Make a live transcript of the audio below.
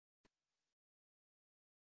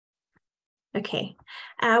Okay.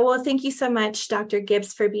 Well, thank you so much, Dr.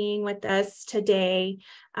 Gibbs, for being with us today.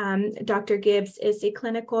 Dr. Gibbs is a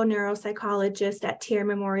clinical neuropsychologist at Tier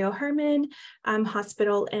Memorial Hermann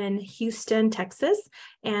Hospital in Houston, Texas.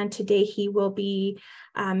 And today he will be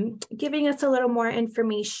giving us a little more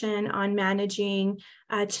information on managing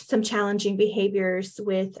some challenging behaviors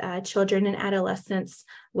with children and adolescents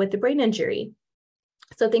with a brain injury.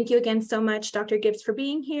 So thank you again so much, Dr. Gibbs, for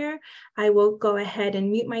being here. I will go ahead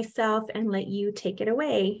and mute myself and let you take it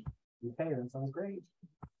away. Okay, that sounds great.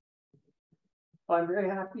 Well, I'm very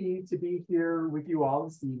happy to be here with you all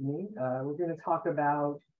this evening. We're going to talk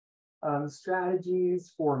about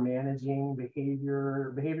strategies for managing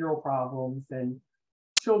behavioral problems in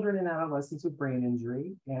children and adolescents with brain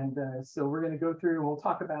injury. And so we're going to go through and we'll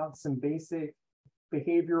talk about some basic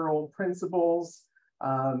behavioral principles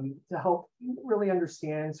to help really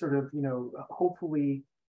understand sort of, hopefully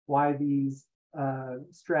why these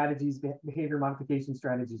strategies, behavior modification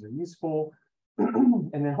strategies are useful.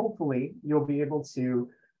 And then hopefully you'll be able to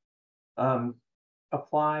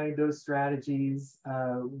apply those strategies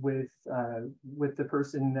with the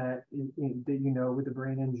person that with the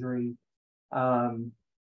brain injury. And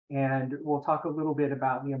we'll talk a little bit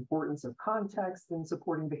about the importance of context in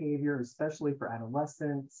supporting behavior, especially for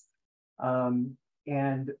adolescents.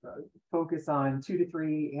 And focus on 2 to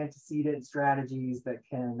 3 antecedent strategies that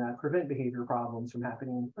can prevent behavior problems from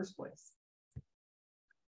happening in the first place.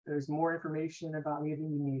 There's more information about me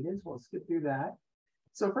than you needed, so we'll skip through that.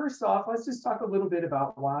 So first off, let's just talk a little bit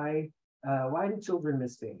about why do children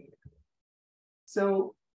misbehave?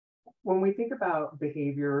 So when we think about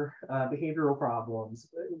behavioral problems,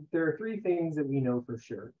 there are 3 things that we know for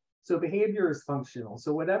sure. So behavior is functional.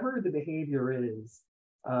 So whatever the behavior is,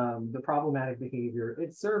 the problematic behavior,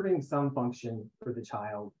 it's serving some function for the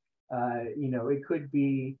child. It could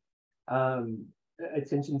be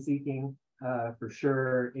attention seeking, for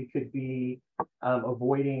sure. It could be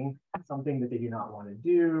avoiding something that they do not want to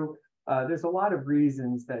do. There's a lot of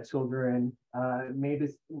reasons that children may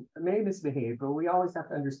misbehave, but we always have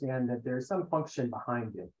to understand that there's some function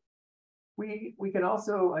behind it. We can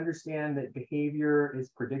also understand that behavior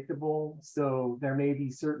is predictable. So there may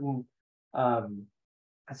be certain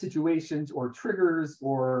situations or triggers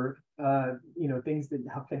or things that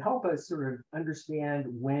can help us sort of understand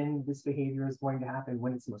when this behavior is going to happen,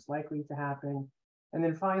 when it's most likely to happen. And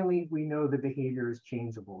then finally, we know the behavior is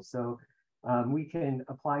changeable. So we can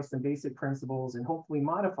apply some basic principles and hopefully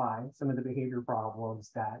modify some of the behavior problems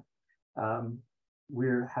that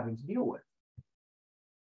we're having to deal with.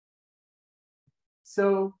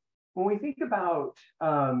 So when we think about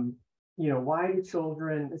why do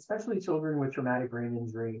children, especially children with traumatic brain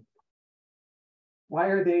injury, why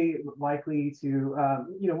are they likely to,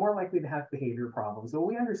 more likely to have behavior problems? So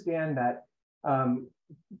we understand that,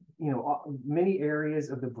 many areas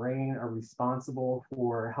of the brain are responsible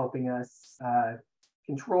for helping us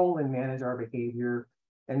control and manage our behavior.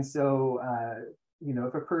 And so,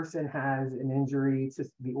 if a person has an injury to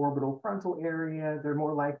the orbital frontal area, they're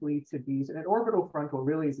more likely to be, so an orbital frontal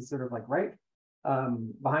really is sort of like right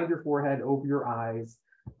behind your forehead, over your eyes.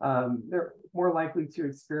 They're more likely to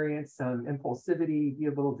experience some impulsivity, be a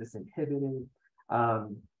little disinhibited,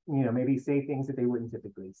 maybe say things that they wouldn't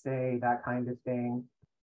typically say, that kind of thing.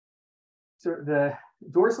 So the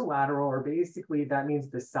dorsolateral, or basically that means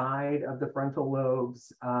the side of the frontal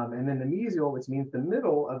lobes, and then the mesial, which means the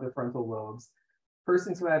middle of the frontal lobes.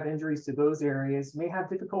 Persons who have injuries to those areas may have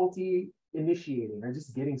difficulty initiating or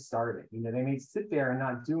just getting started. They may sit there and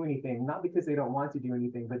not do anything, not because they don't want to do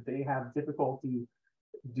anything, but they have difficulty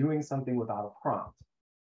doing something without a prompt.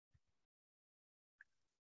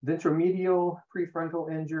 Ventromedial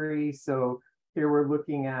prefrontal injury. So here we're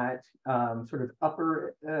looking at sort of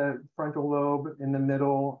upper frontal lobe in the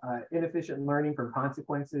middle, inefficient learning from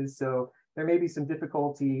consequences. So there may be some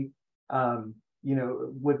difficulty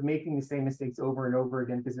with making the same mistakes over and over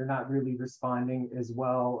again because they're not really responding as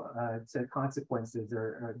well to consequences,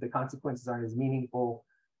 or the consequences aren't as meaningful,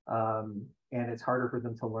 and it's harder for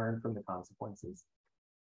them to learn from the consequences.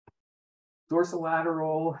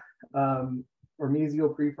 Dorsolateral or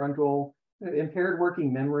mesial prefrontal, impaired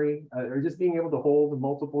working memory, or just being able to hold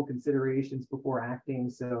multiple considerations before acting.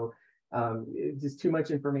 So just too much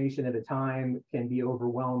information at a time can be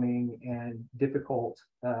overwhelming and difficult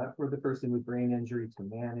for the person with brain injury to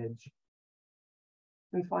manage.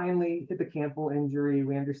 And finally, hippocampal injury.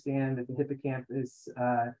 We understand that the hippocampus,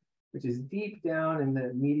 which is deep down in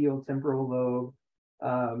the medial temporal lobe,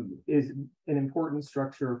 is an important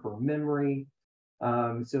structure for memory.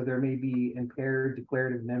 So there may be impaired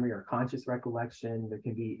declarative memory or conscious recollection. There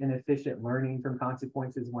can be inefficient learning from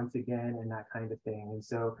consequences once again, and that kind of thing. And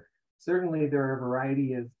so Certainly, there are a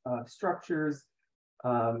variety of structures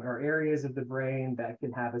or areas of the brain that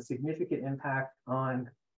can have a significant impact on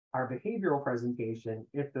our behavioral presentation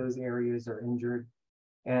if those areas are injured.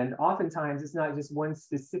 And oftentimes, it's not just one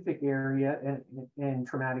specific area in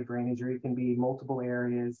traumatic brain injury. It can be multiple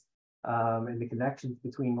areas and the connections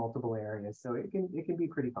between multiple areas. So it can be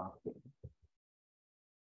pretty complicated.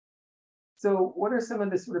 So what are some of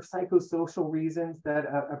the sort of psychosocial reasons that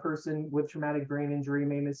a person with traumatic brain injury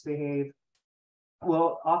may misbehave?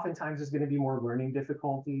 Well, oftentimes there's going to be more learning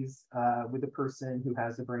difficulties with a person who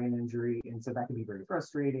has a brain injury. And so that can be very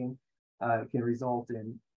frustrating. It can result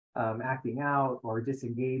in acting out or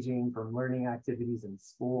disengaging from learning activities in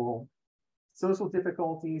school. Social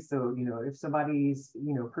difficulties. So, if somebody's,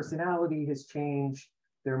 personality has changed,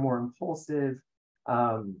 they're more impulsive,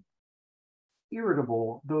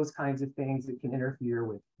 irritable, those kinds of things that can interfere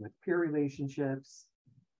with peer relationships.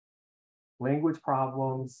 Language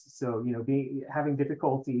problems, so having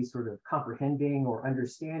difficulty sort of comprehending or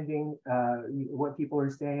understanding what people are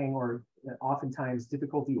saying, or oftentimes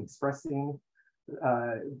difficulty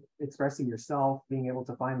expressing yourself, being able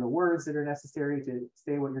to find the words that are necessary to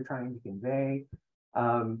say what you're trying to convey,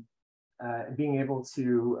 being able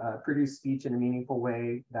to produce speech in a meaningful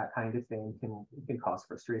way, that kind of thing can cause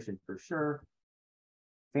frustration for sure.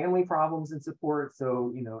 Family problems and support.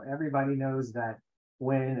 So, everybody knows that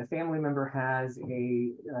when a family member has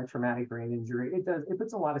a traumatic brain injury, it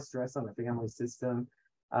puts a lot of stress on the family system.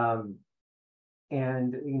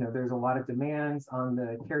 And there's a lot of demands on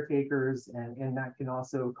the caretakers, and that can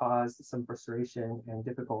also cause some frustration and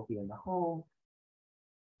difficulty in the home.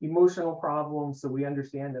 Emotional problems. So we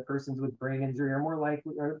understand that persons with brain injury are more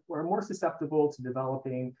likely or more susceptible to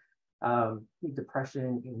developing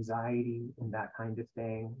depression, anxiety, and that kind of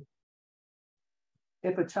thing.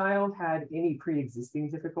 If a child had any pre-existing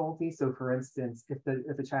difficulty, so for instance,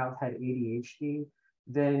 if a child had ADHD,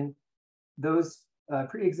 then those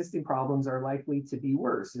pre-existing problems are likely to be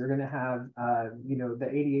worse. You're going to have, the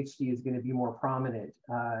ADHD is going to be more prominent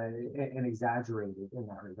and exaggerated in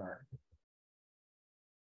that regard.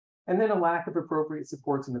 And then a lack of appropriate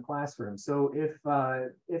supports in the classroom. So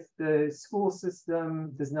if the school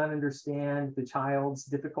system does not understand the child's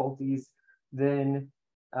difficulties, then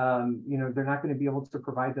they're not going to be able to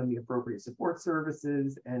provide them the appropriate support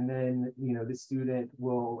services, and then the student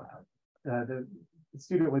will the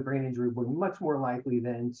student with brain injury will be much more likely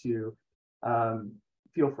then to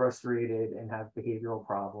feel frustrated and have behavioral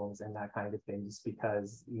problems and that kind of thing, just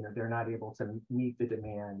because they're not able to meet the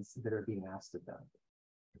demands that are being asked of them.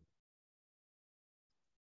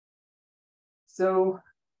 So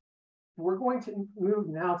we're going to move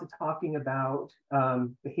now to talking about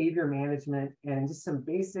behavior management and just some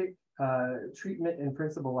basic treatment and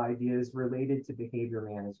principle ideas related to behavior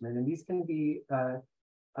management. And these can be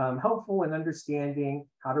helpful in understanding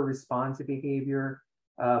how to respond to behavior,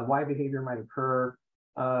 why behavior might occur,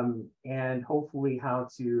 and hopefully how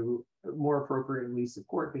to more appropriately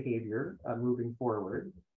support behavior moving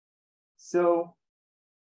forward. So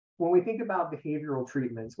when we think about behavioral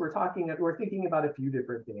treatments, we're thinking about a few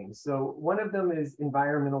different things. So one of them is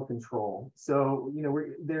environmental control. So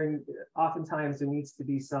oftentimes there needs to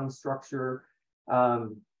be some structure,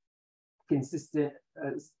 consistent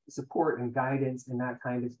support and guidance and that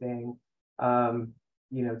kind of thing,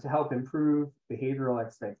 to help improve behavioral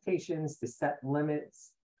expectations, to set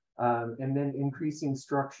limits, and then increasing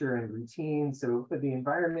structure and routine. So if the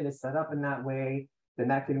environment is set up in that way, then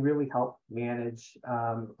that can really help manage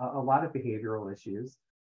a lot of behavioral issues.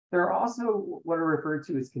 There are also what are referred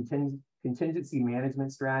to as contingency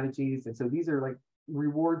management strategies. And so these are like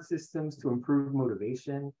reward systems to improve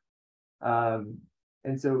motivation.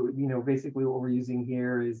 And so, basically what we're using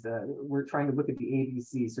here is we're trying to look at the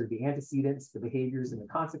ABCs, sort of the antecedents, the behaviors, and the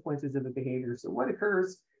consequences of the behavior. So what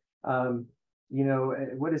occurs,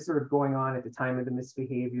 what is sort of going on at the time of the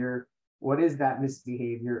misbehavior? What is that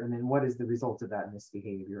misbehavior? And then what is the result of that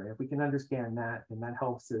misbehavior? And if we can understand that, then that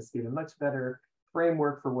helps us get a much better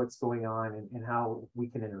framework for what's going on and how we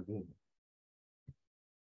can intervene.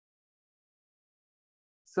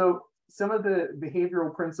 So some of the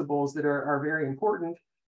behavioral principles that are very important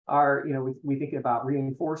are, we think about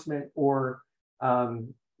reinforcement or,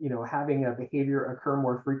 having a behavior occur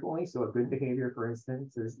more frequently. So a good behavior, for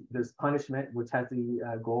instance, there's punishment, which has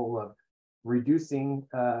the goal of reducing,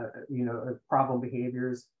 problem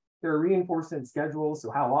behaviors. There are reinforcement schedules. So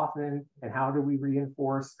how often and how do we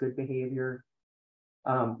reinforce good behavior?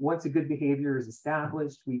 Once a good behavior is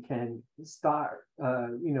established, we can start,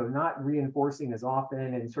 not reinforcing as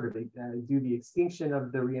often and sort of do the extinction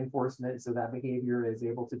of the reinforcement so that behavior is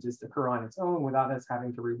able to just occur on its own without us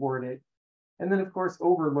having to reward it. And then of course,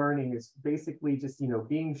 overlearning is basically just,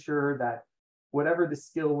 being sure that whatever the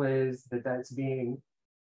skill is, that's being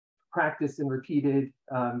practiced and repeated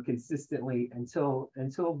consistently until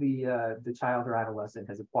the child or adolescent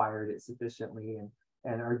has acquired it sufficiently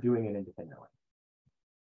and are doing it independently.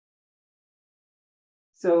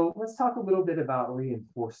 So let's talk a little bit about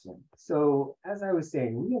reinforcement. So as I was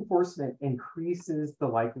saying, reinforcement increases the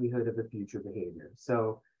likelihood of a future behavior.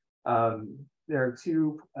 So there are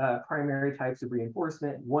two primary types of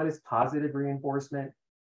reinforcement. One is positive reinforcement,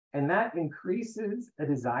 and that increases a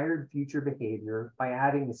desired future behavior by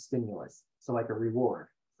adding a stimulus. So like a reward,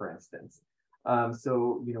 for instance.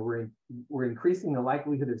 So we're increasing the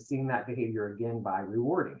likelihood of seeing that behavior again by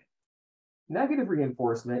rewarding it. Negative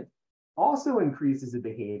reinforcement also increases a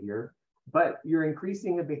behavior, but you're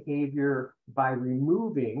increasing a behavior by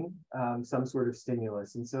removing some sort of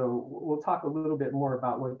stimulus. And so we'll talk a little bit more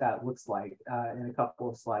about what that looks like in a couple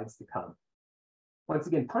of slides to come. Once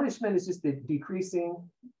again, punishment is just decreasing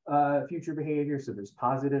future behavior. So there's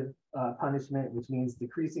positive punishment, which means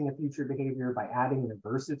decreasing a future behavior by adding an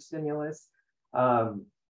aversive stimulus. So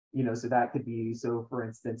that could be, so for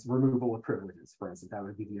instance, removal of privileges, for instance, that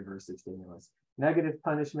would be the aversive stimulus. Negative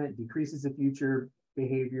punishment decreases a future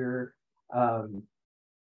behavior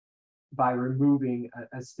by removing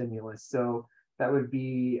a stimulus. So that would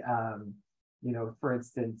be, for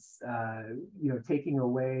instance, taking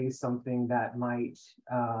away something that might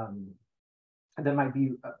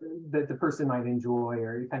be that the person might enjoy,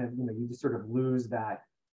 or you kind of, you just sort of lose that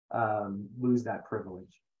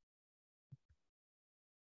privilege.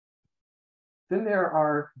 Then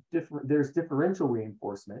there's differential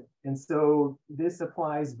reinforcement. And so this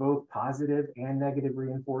applies both positive and negative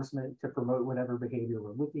reinforcement to promote whatever behavior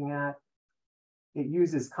we're looking at. It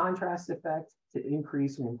uses contrast effect to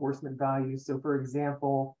increase reinforcement values. So for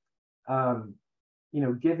example,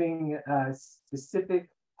 giving specific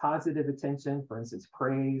positive attention, for instance,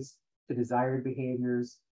 praise to desired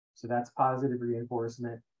behaviors. So that's positive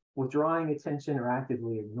reinforcement. Withdrawing attention or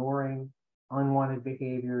actively ignoring unwanted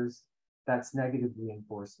behaviors, that's negative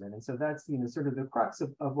reinforcement. And so that's, sort of the crux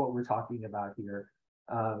of what we're talking about here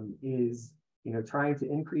is, trying to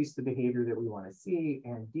increase the behavior that we want to see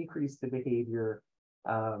and decrease the behavior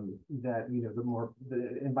that,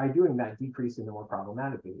 and by doing that, decreasing the more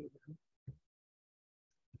problematic behavior.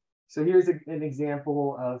 So here's an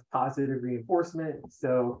example of positive reinforcement.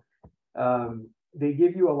 So they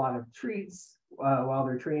give you a lot of treats while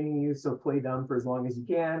they're training you. So play dumb for as long as you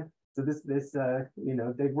can. So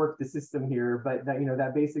they've worked the system here, but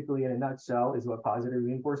that basically in a nutshell is what positive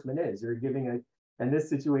reinforcement is. You're giving in this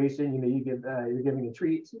situation, you're giving a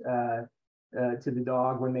treat to the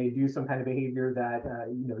dog when they do some kind of behavior that,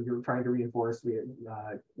 you're trying to reinforce,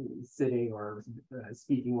 sitting or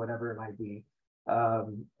speaking, whatever it might be.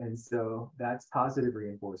 And so that's positive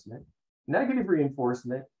reinforcement. Negative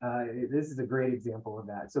reinforcement, this is a great example of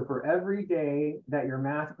that. So for every day that your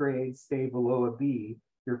math grades stay below a B,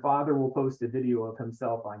 your father will post a video of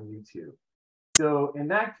himself on YouTube. So in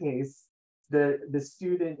that case, the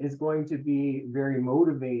student is going to be very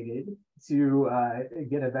motivated to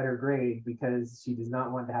get a better grade because she does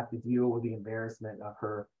not want to have to deal with the embarrassment of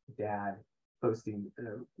her dad posting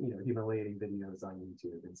humiliating videos on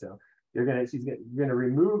YouTube. And so you're gonna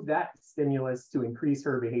remove that stimulus to increase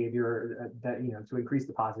her behavior, to increase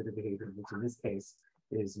the positive behavior, which in this case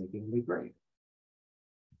is making the grade.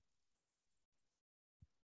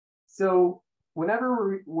 So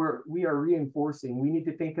whenever we are reinforcing, we need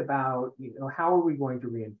to think about, how are we going to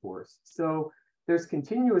reinforce? So there's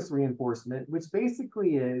continuous reinforcement, which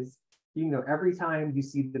basically is, every time you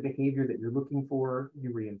see the behavior that you're looking for,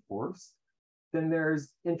 you reinforce. Then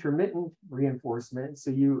there's intermittent reinforcement. So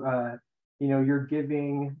you're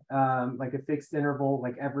giving like a fixed interval,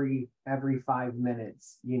 like every 5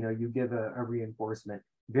 minutes, you give a reinforcement.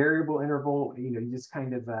 Variable interval, you just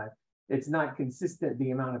kind of it's not consistent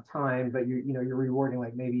the amount of time, but you're rewarding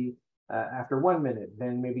like maybe after 1 minute,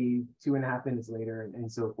 then maybe 2.5 minutes later,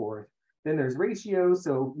 and so forth. Then there's ratio,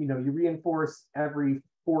 so you reinforce every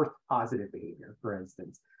 4th positive behavior, for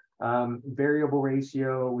instance. Variable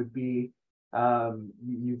ratio would be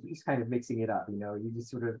you just kind of mixing it up. You just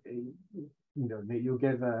sort of you'll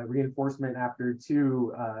give a reinforcement after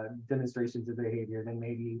 2 demonstrations of behavior, then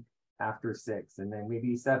maybe after 6, and then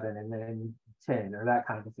maybe 7, and then 10, or that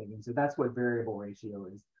kind of thing. And so that's what variable ratio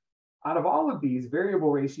is. Out of all of these,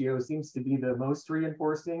 variable ratio seems to be the most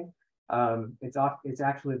reinforcing. It's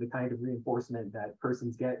actually the kind of reinforcement that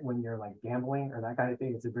persons get when you're like gambling or that kind of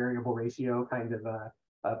thing. It's a variable ratio kind of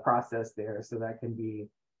a process there. So that can be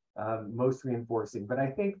most reinforcing. But I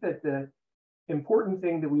think that the important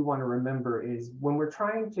thing that we want to remember is when we're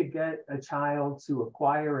trying to get a child to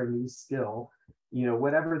acquire a new skill,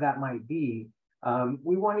 whatever that might be,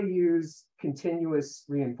 we want to use continuous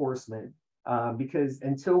reinforcement because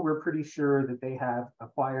until we're pretty sure that they have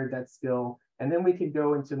acquired that skill, and then we can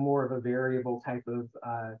go into more of a variable type of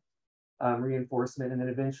reinforcement, and then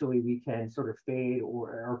eventually we can sort of fade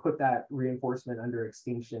or put that reinforcement under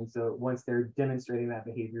extinction. So once they're demonstrating that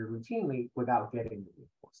behavior routinely without getting the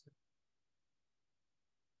reinforcement.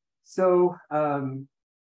 So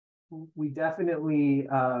we definitely,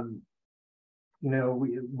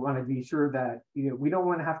 we want to be sure that, we don't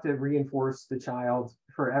want to have to reinforce the child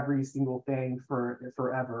for every single thing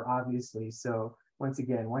forever, obviously. So once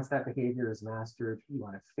again, once that behavior is mastered, you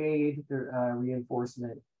want to fade the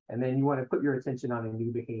reinforcement, and then you want to put your attention on a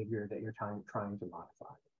new behavior that you're trying to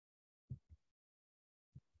modify.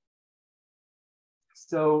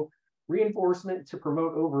 So reinforcement to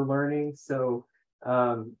promote overlearning. So,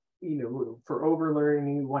 for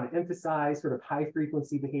overlearning, you want to emphasize sort of high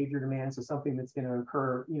frequency behavior demand. So something that's going to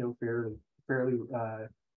occur, fairly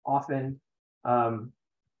often.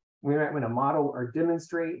 We might want to model or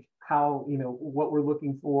demonstrate how, what we're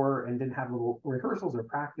looking for, and then have little rehearsals or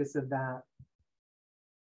practice of that.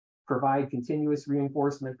 Provide continuous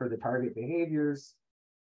reinforcement for the target behaviors.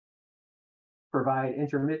 Provide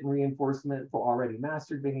intermittent reinforcement for already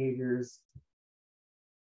mastered behaviors.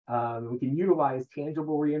 We can utilize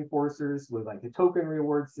tangible reinforcers with like the token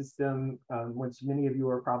reward system, which many of you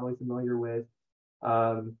are probably familiar with,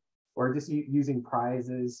 or just using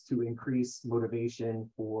prizes to increase motivation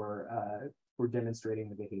for demonstrating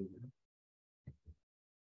the behavior.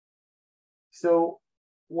 So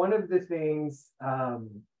one of the things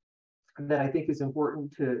that I think is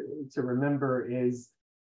important to remember is,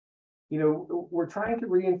 we're trying to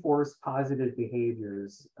reinforce positive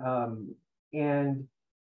behaviors, and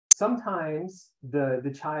sometimes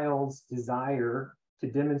the child's desire to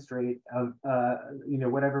demonstrate,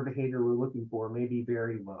 whatever behavior we're looking for may be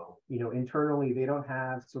very low. Internally, they don't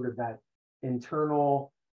have sort of that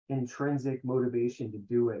internal intrinsic motivation to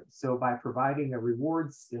do it. So by providing a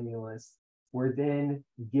reward stimulus, we're then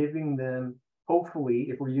giving them, hopefully,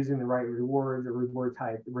 if we're using the right rewards or reward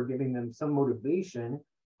type, we're giving them some motivation,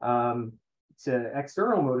 to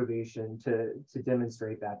external motivation to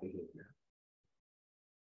demonstrate that behavior.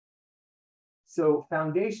 So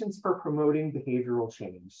foundations for promoting behavioral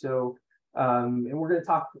change. So, and we're going to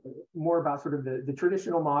talk more about sort of the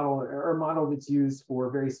traditional model, or model that's used for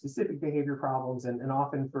very specific behavior problems, and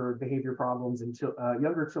often for behavior problems in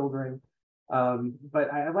younger children.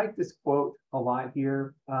 But I like this quote a lot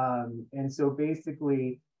here. And so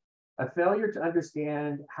basically, a failure to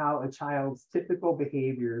understand how a child's typical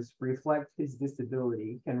behaviors reflect his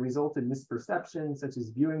disability can result in misperceptions, such as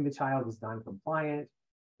viewing the child as non-compliant,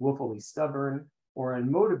 willfully stubborn, or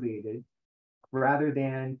unmotivated, rather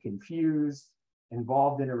than confused,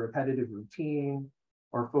 involved in a repetitive routine,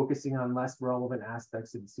 or focusing on less relevant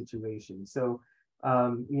aspects of the situation. So,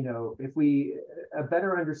 if a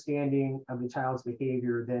better understanding of the child's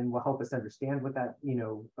behavior then will help us understand what that,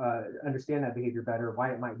 understand that behavior better,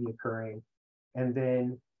 why it might be occurring. And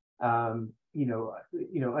then,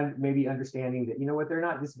 maybe understanding that, they're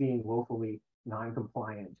not just being willfully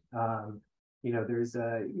non-compliant. There's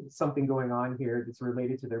something going on here that's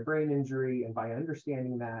related to their brain injury. And by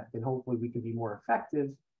understanding that, then hopefully we can be more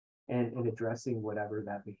effective in addressing whatever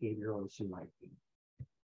that behavioral issue might be.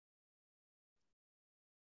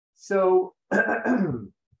 So,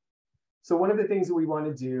 so one of the things that we want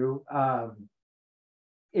to do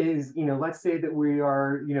is, let's say that we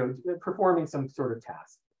are, performing some sort of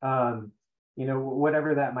task,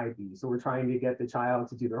 whatever that might be. So we're trying to get the child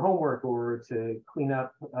to do their homework, or to clean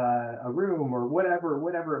up a room, or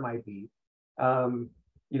whatever it might be.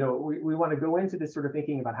 We want to go into this sort of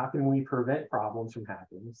thinking about how can we prevent problems from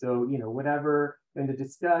happening. So, whatever, and to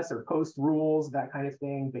discuss or post rules, that kind of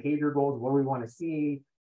thing, behavior goals, what we want to see,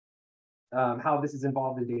 how this is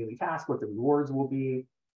involved in daily tasks, what the rewards will be.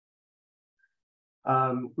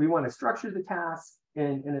 We want to structure the task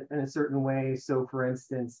in a certain way. So for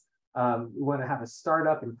instance, we want to have a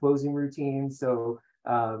startup and closing routine. So,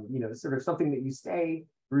 sort of something that you say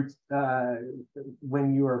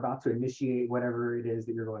when you are about to initiate whatever it is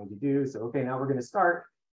that you're going to do. So, okay, now we're going to start.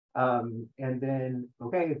 And then,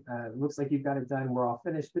 okay, looks like you've got it done. We're all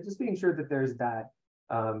finished. But just being sure that there's that,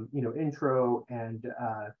 intro and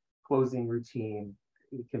closing routine,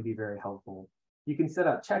 it can be very helpful. You can set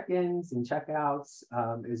up check-ins and check-outs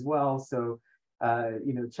as well. So,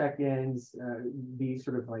 check-ins be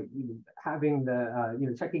sort of like having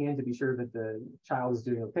the, checking in to be sure that the child is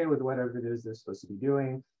doing okay with whatever it is they're supposed to be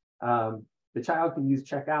doing. The child can use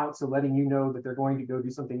checkout, so letting you know that they're going to go do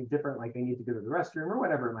something different, like they need to go to the restroom or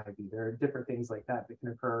whatever it might be. There are different things like that that can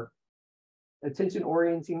occur. Attention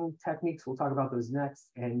orienting techniques, we'll talk about those next,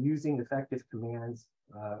 and using effective commands,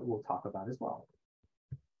 we'll talk about as well.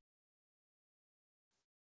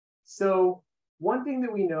 So one thing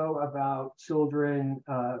that we know about children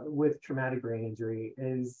with traumatic brain injury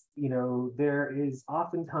is, there is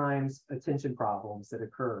oftentimes attention problems that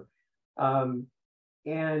occur.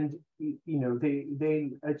 And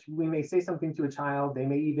we may say something to a child, they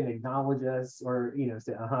may even acknowledge us or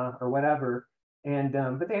say or whatever, and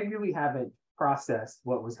but they really haven't processed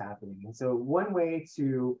what was happening. And so one way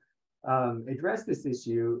to address this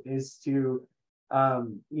issue is to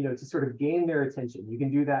to sort of gain their attention. You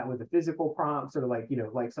can do that with a physical prompt, sort of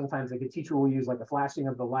like sometimes like a teacher will use like a flashing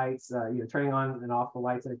of the lights, turning on and off the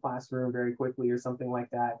lights in a classroom very quickly or something like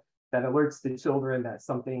that, that alerts the children that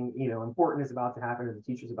something, important is about to happen or the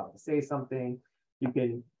teacher's about to say something. You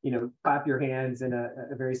can, clap your hands in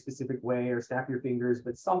a very specific way or snap your fingers,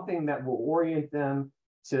 but something that will orient them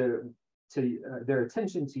to their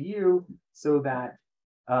attention to you so that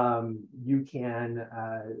you can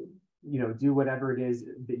do whatever it is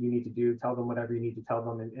that you need to do, tell them whatever you need to tell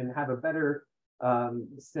them, and have a better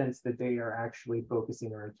sense that they are actually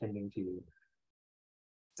focusing or attending to you.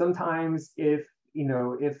 Sometimes if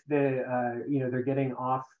they're getting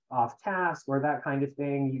off task or that kind of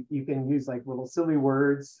thing, you can use like little silly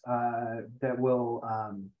words that will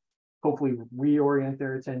hopefully reorient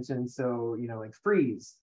their attention. So, like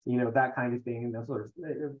freeze, that kind of thing, and they'll sort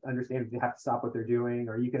of understand if they have to stop what they're doing.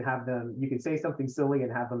 Or you can say something silly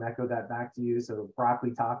and have them echo that back to you. So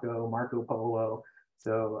broccoli taco, Marco Polo.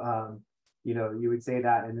 So, you would say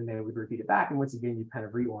that and then they would repeat it back. And once again, you kind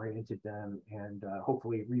of reoriented them and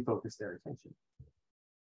hopefully refocus their attention.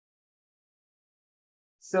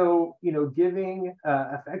 So, giving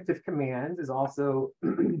effective commands is also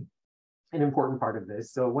an important part of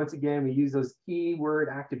this. So once again, we use those keyword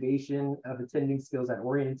activation of attending skills at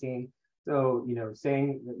orienting. So,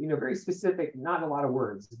 saying, very specific, not a lot of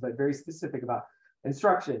words, but very specific about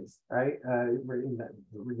instructions, right?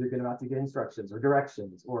 You're about to get instructions or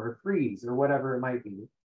directions or freeze or whatever it might be.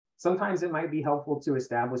 Sometimes it might be helpful to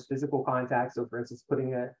establish physical contact. So for instance,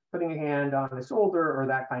 putting a hand on the shoulder or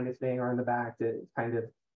that kind of thing, or in the back to kind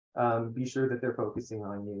of be sure that they're focusing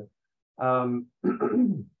on you.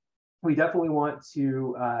 We definitely want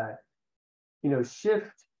to,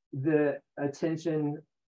 shift the attention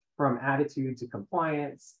from attitude to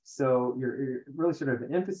compliance. So you're really sort of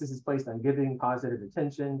an emphasis is placed on giving positive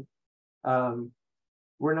attention.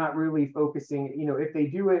 We're not really focusing, if they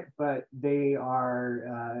do it, but they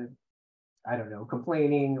are,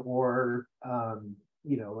 complaining or, or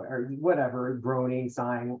whatever, groaning,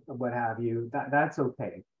 sighing, what have you, that's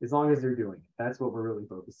okay, as long as they're doing it. That's what we're really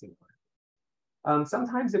focusing on.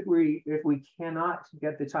 Sometimes if we cannot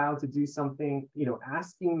get the child to do something,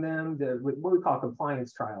 asking them what we call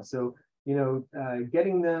compliance trial. So,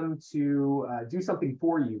 getting them to do something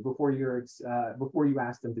for you before you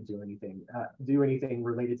ask them to do anything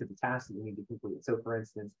related to the task that you need to complete. So for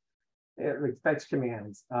instance, like fetch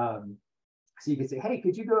commands. So you could say, hey,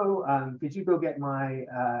 could you go get my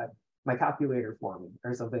calculator for me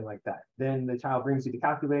or something like that. Then the child brings you the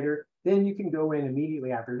calculator. Then you can go in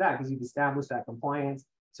immediately after that because you've established that compliance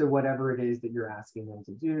to whatever it is that you're asking them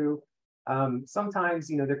to do. Sometimes,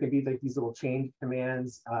 there can be like these little chain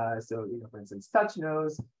commands. So, for instance, touch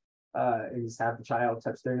nose, and just have the child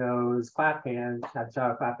touch their nose, clap hands, have the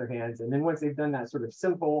child clap their hands. And then once they've done that sort of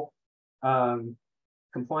simple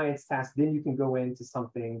compliance task, then you can go into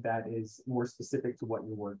something that is more specific to what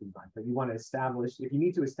you're working on. But you want to establish, if you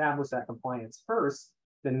need to establish that compliance first,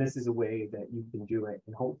 then this is a way that you can do it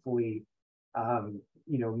and hopefully,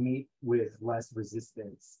 meet with less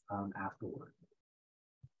resistance afterward.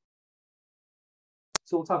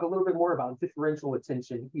 So we'll talk a little bit more about differential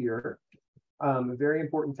attention here, a very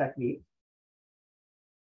important technique.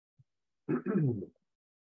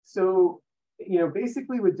 So,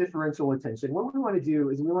 basically with differential attention, what we want to do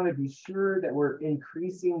is we want to be sure that we're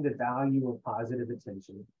increasing the value of positive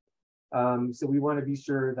attention. So we want to be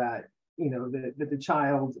sure that, that the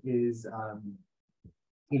child is,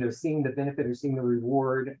 seeing the benefit or seeing the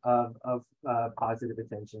reward of positive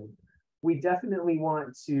attention. We definitely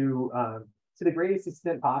want to the greatest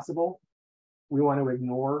extent possible, we want to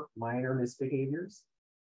ignore minor misbehaviors.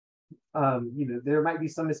 There might be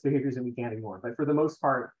some misbehaviors that we can't ignore, but for the most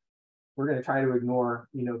part, we're going to try to ignore,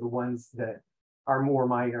 the ones that are more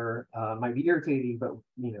minor, might be irritating, but,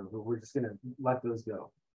 we're just going to let those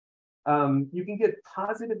go. You can get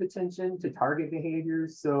positive attention to target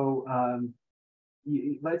behaviors. So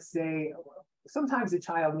let's say sometimes a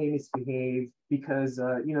child may misbehave because,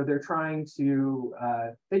 they're trying to,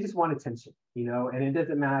 they just want attention, and it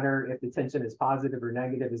doesn't matter if the attention is positive or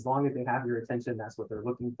negative, as long as they have your attention, that's what they're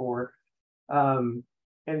looking for.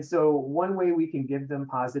 And so one way we can give them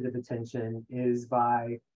positive attention is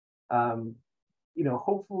by,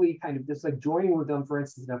 hopefully kind of just like joining with them, for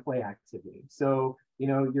instance, in a play activity. So,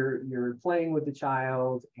 you're playing with the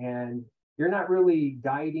child and you're not really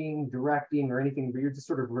guiding, directing, or anything, but you're just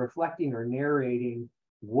sort of reflecting or narrating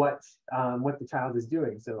what the child is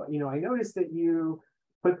doing. So, I noticed that you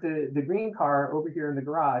put the green car over here in the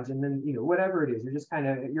garage, and then, whatever it is,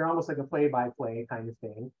 you're almost like a play-by-play kind of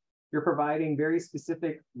thing. You're providing very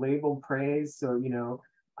specific labeled praise. So,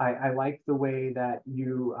 I like the way that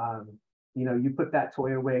you put that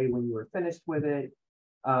toy away when you were finished with it,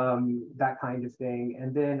 that kind of thing.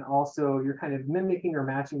 And then also you're kind of mimicking or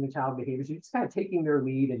matching the child behaviors. You're just kind of taking their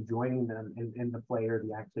lead and joining them in the play or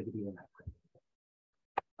the activity in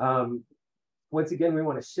that. Once again, we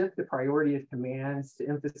want to shift the priority of commands to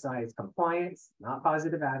emphasize compliance, not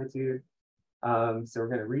positive attitude. So we're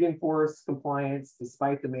going to reinforce compliance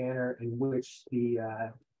despite the manner in which the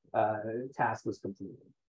task was completed.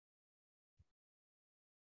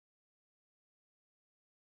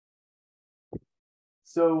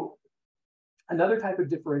 So another type of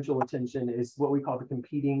differential attention is what we call the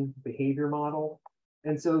competing behavior model.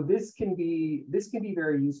 And so this can be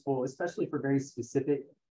very useful, especially for very specific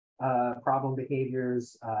problem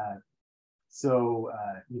behaviors.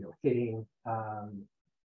 Hitting,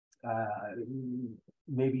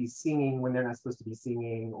 maybe singing when they're not supposed to be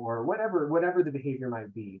singing, or whatever the behavior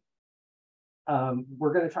might be.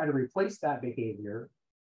 We're going to try to replace that behavior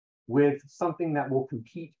with something that will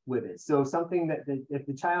compete with it. So something that if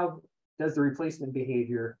the child does the replacement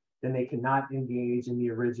behavior, then they cannot engage in the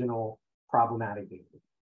original problematic behavior.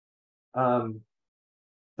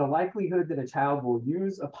 The likelihood that a child will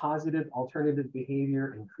use a positive alternative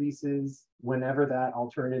behavior increases whenever that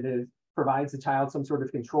alternative provides the child some sort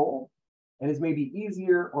of control and is maybe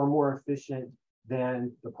easier or more efficient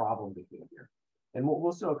than the problem behavior. And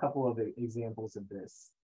we'll show a couple of examples of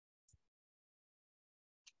this.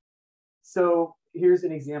 So here's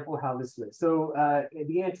an example of how this works. So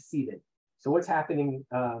the antecedent. So what's happening,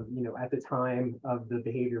 at the time of the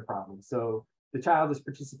behavior problem? So the child is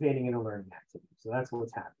participating in a learning activity. So that's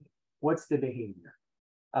what's happening. What's the behavior?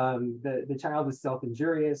 The child is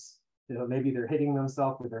self-injurious. Maybe they're hitting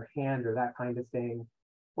themselves with their hand or that kind of thing.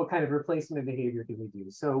 What kind of replacement behavior can we do?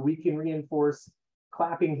 So we can reinforce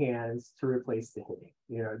clapping hands to replace the hitting,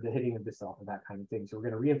 the hitting of the self and that kind of thing. So we're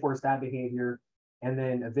going to reinforce that behavior, and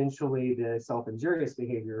then eventually the self-injurious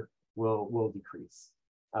behavior will decrease.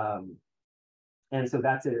 And so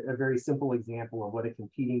that's a very simple example of what a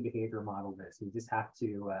competing behavior model is. We just have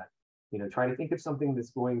to, try to think of something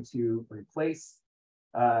that's going to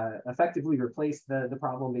effectively replace the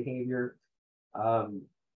problem behavior,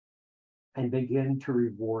 and begin to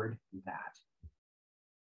reward that.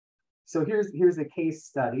 So here's a case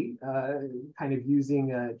study, kind of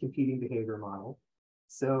using a competing behavior model.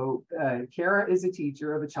 So Kara is a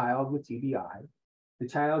teacher of a child with TBI. The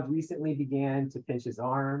child recently began to pinch his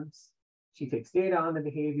arms. She takes data on the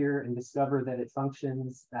behavior and discovers that it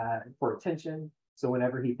functions for attention. So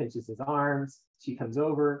whenever he pinches his arms, she comes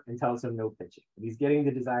over and tells him no pinching. He's getting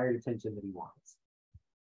the desired attention that he wants.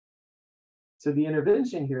 So the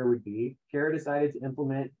intervention here would be, Kara decided to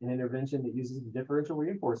implement an intervention that uses differential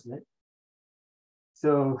reinforcement.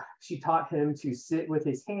 So she taught him to sit with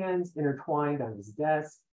his hands intertwined on his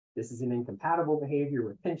desk. This is an incompatible behavior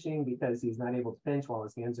with pinching because he's not able to pinch while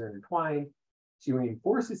his hands are intertwined. She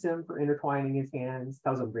reinforces him for intertwining his hands,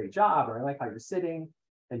 tells him, great job, or I like how you're sitting,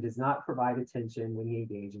 and does not provide attention when he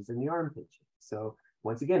engages in the arm pinching. So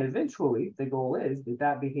once again, eventually, the goal is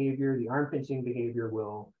that behavior, the arm pinching behavior,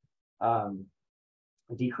 will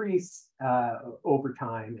decrease over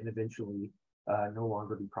time and eventually no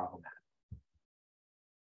longer be problematic.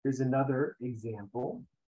 Here's another example.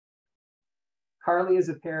 Carly is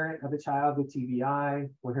a parent of a child with TBI.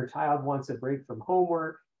 When her child wants a break from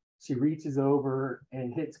homework, she reaches over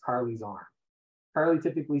and hits Carly's arm. Carly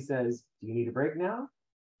typically says, do you need a break now?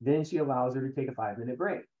 Then she allows her to take a 5-minute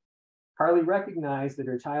break. Carly recognized that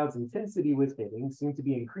her child's intensity with hitting seemed to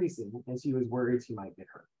be increasing, and she was worried she might get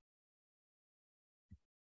hurt.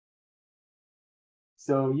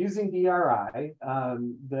 So using DRI,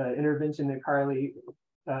 the intervention that Carly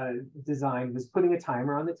designed was putting a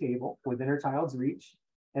timer on the table within her child's reach,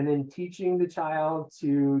 and then teaching the child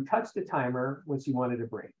to touch the timer when she wanted a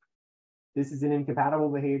break. This is an incompatible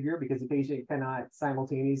behavior because the patient cannot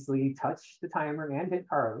simultaneously touch the timer and hit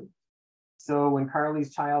Carly. So when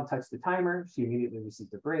Carly's child touched the timer, she immediately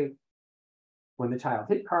received a break. When the child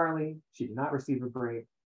hit Carly, she did not receive a break.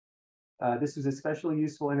 This was especially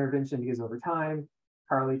useful intervention because over time,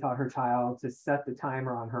 Carly taught her child to set the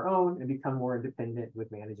timer on her own and become more independent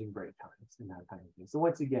with managing break times and that kind of thing. So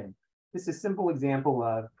once again, this is a simple example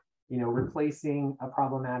of, replacing a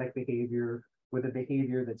problematic behavior with a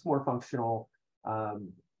behavior that's more functional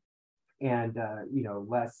and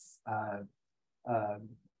less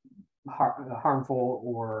harmful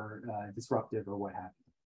or disruptive or what have you.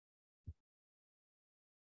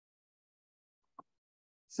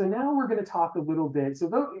 So now we're going to talk a little bit. So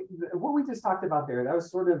what we just talked about there, that was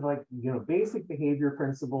sort of like, basic behavior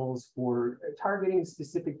principles for targeting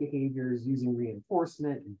specific behaviors using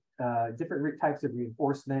reinforcement, different types of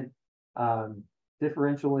reinforcement,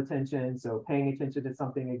 differential attention. So paying attention to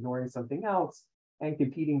something, ignoring something else, and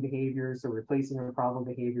competing behaviors. So replacing a problem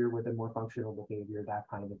behavior with a more functional behavior, that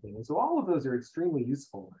kind of thing. And so all of those are extremely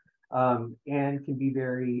useful and can be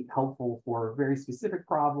very helpful for very specific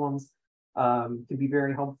problems. Can be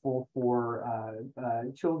very helpful for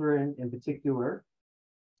children in particular.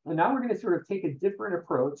 And now we're going to sort of take a different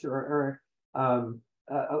approach or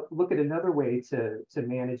look at another way to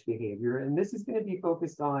manage behavior. And this is going to be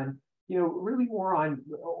focused on, really more on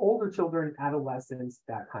older children, adolescents,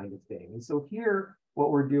 that kind of thing. And so here,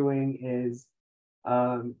 what we're doing is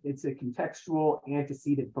it's a contextual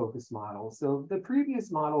antecedent focus model. So the previous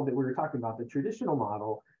model that we were talking about, the traditional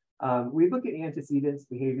model, we look at antecedents,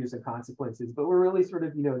 behaviors, and consequences, but we're really sort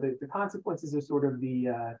of, the consequences are sort of the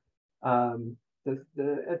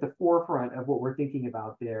at the forefront of what we're thinking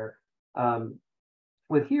about there.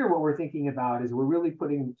 With here, what we're thinking about is we're really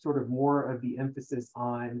putting sort of more of the emphasis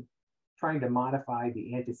on trying to modify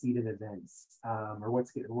the antecedent events, or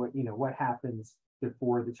what happens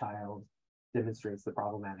before the child demonstrates the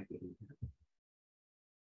problematic behavior.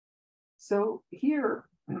 So here,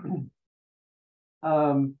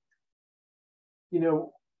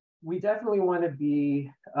 we definitely want to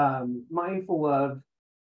be mindful of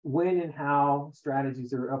when and how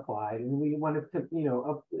strategies are applied, and we want to,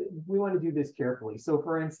 we want to do this carefully. So,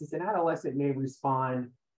 for instance, an adolescent may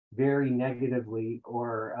respond very negatively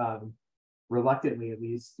or reluctantly, at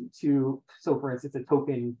least, to, so for instance, a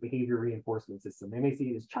token behavior reinforcement system. They may see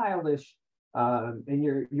it as childish, and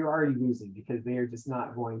you're already losing because they are just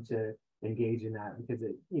not going to engage in that because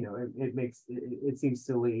it seems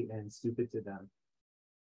silly and stupid to them.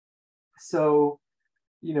 So,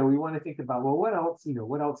 we want to think about, well, what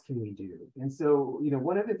else can we do? And so,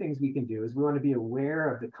 one of the things we can do is we want to be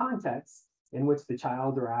aware of the context in which the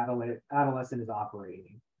child or adolescent is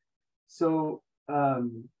operating. So,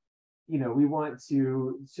 we want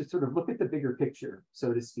to sort of look at the bigger picture,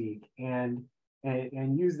 so to speak, and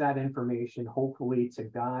use that information hopefully to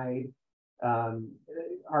guide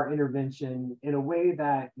our intervention in a way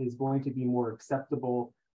that is going to be more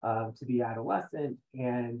acceptable to the adolescent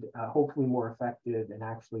and hopefully more effective in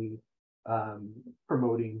actually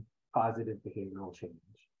promoting positive behavioral change.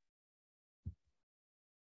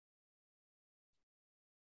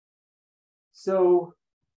 So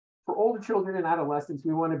for older children and adolescents,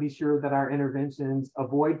 we want to be sure that our interventions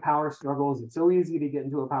avoid power struggles. It's so easy to get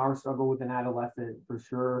into a power struggle with an adolescent, for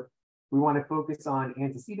sure. We want to focus on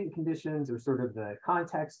antecedent conditions or sort of the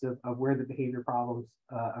context of where the behavior problems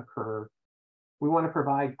occur. We want to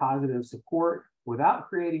provide positive support without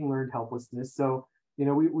creating learned helplessness. So,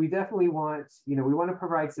 we definitely want, we want to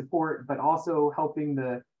provide support, but also helping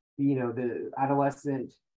the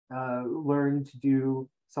adolescent learn to do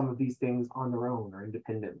some of these things on their own or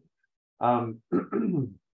independently.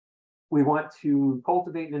 We want to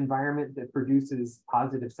cultivate an environment that produces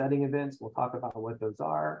positive setting events. We'll talk about what those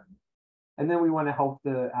are. And then we want to help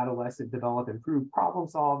the adolescent develop improved problem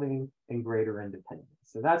solving and greater independence.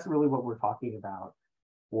 So that's really what we're talking about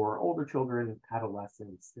for older children,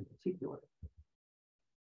 adolescents in particular.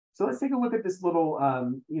 So let's take a look at this little,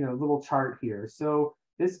 little chart here. So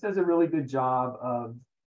this does a really good job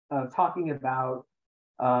of talking about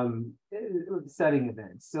setting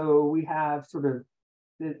events. So we have so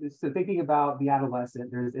thinking about the adolescent,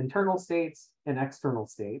 there's internal states and external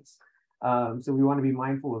states. So we want to be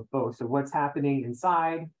mindful of both. So what's happening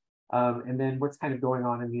inside, and then what's kind of going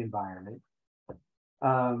on in the environment.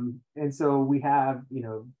 And so we have,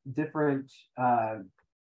 different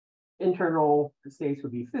internal states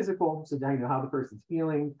would be physical. So now you know how the person's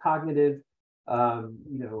feeling, cognitive, how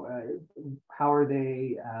are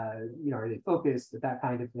they, are they focused, that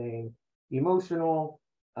kind of thing. Emotional,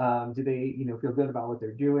 do they, feel good about what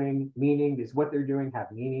they're doing? Meaning, does what they're doing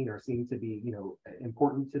have meaning or seem to be,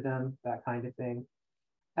 important to them? That kind of thing.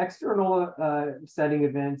 External setting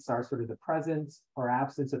events are sort of the presence or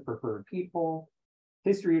absence of preferred people,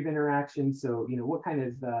 history of interaction. So, what kind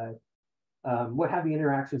of What have the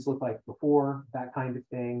interactions look like before, that kind of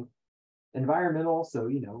thing. Environmental, so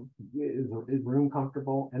is room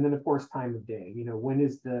comfortable? And then of course time of day. When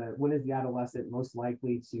is the adolescent most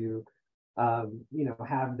likely to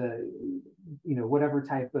have the whatever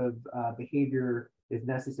type of behavior is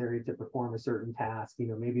necessary to perform a certain task.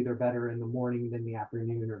 Maybe they're better in the morning than the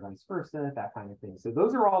afternoon or vice versa, that kind of thing. So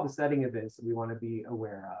those are all the setting events that we want to be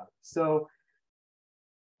aware of. So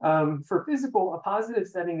for physical, a positive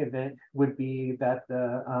setting event would be that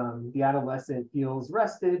the adolescent feels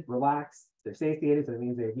rested, relaxed, they're satiated, so that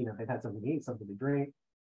means they've had something to eat, something to drink.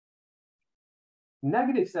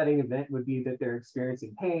 Negative setting event would be that they're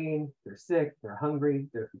experiencing pain, they're sick, they're hungry,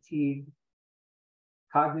 they're fatigued.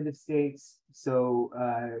 Cognitive states, so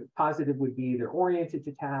positive would be they're oriented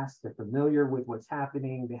to tasks, they're familiar with what's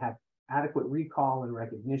happening, they have adequate recall and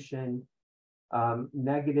recognition.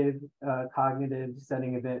 Negative cognitive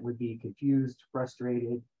setting event would be confused,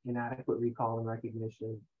 frustrated, inadequate recall and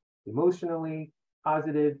recognition. Emotionally,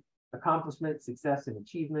 positive, accomplishment, success, and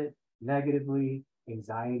achievement. Negatively,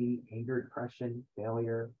 anxiety, anger, depression,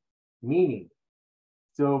 failure. Meaning.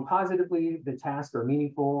 So positively, the tasks are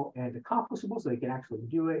meaningful and accomplishable, so they can actually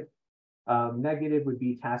do it. Negative would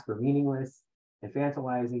be tasks are meaningless,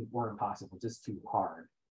 infantilizing, or impossible, just too hard.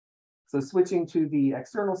 So switching to the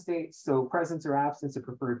external state, so presence or absence of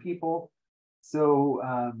preferred people. So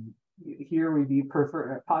here would be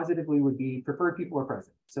positively would be preferred people are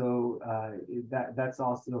present. So that's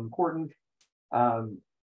also important.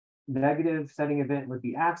 Negative setting event would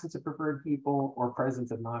be absence of preferred people or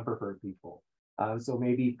presence of non-preferred people. So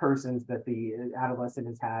maybe persons that the adolescent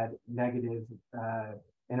has had negative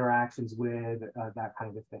interactions with, that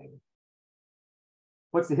kind of thing.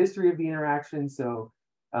 What's the history of the interaction? So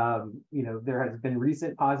there has been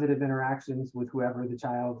recent positive interactions with whoever the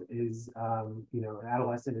child is, an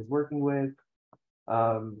adolescent is working with.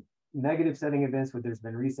 Negative setting events where there's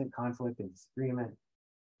been recent conflict and disagreement.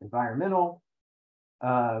 Environmental,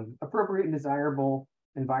 appropriate and desirable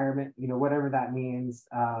environment, whatever that means,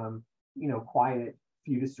 quiet,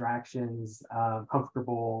 few distractions,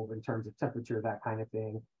 comfortable in terms of temperature, that kind of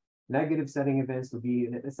thing. Negative setting events would be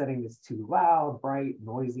a setting that's too loud, bright,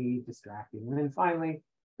 noisy, distracting. And then finally,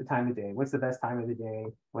 the time of day. What's the best time of the day?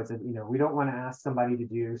 We don't want to ask somebody to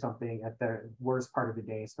do something at the worst part of the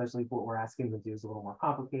day, especially if what we're asking them to do is a little more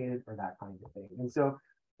complicated or that kind of thing. And so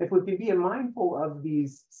if we can be mindful of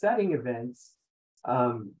these setting events,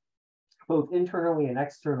 both internally and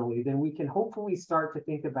externally, then we can hopefully start to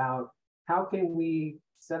think about how can we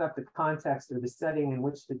set up the context or the setting in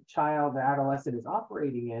which the child, the adolescent is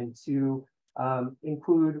operating in to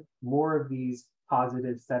include more of these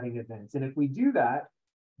positive setting events. And if we do that,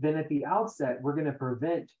 then at the outset, we're going to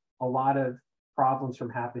prevent a lot of problems from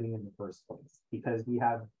happening in the first place, because we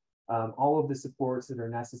have all of the supports that are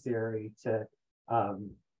necessary to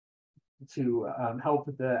help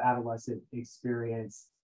the adolescent experience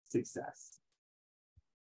success.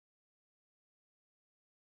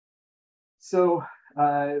 So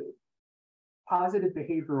positive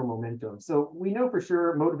behavioral momentum. So we know for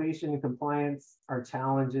sure motivation and compliance are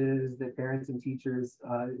challenges that parents and teachers,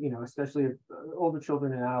 especially older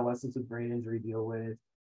children and adolescents with brain injury deal with,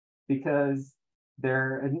 because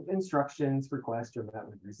their instructions, requests are met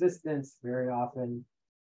with resistance very often.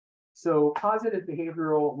 So positive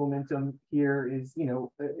behavioral momentum here is,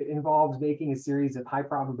 involves making a series of high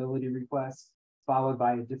probability requests followed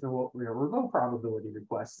by a different or low probability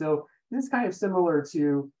request. So this is kind of similar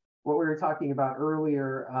to what we were talking about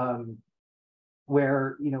earlier,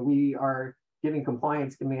 where we are giving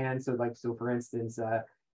compliance commands. So for instance,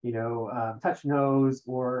 touch nose,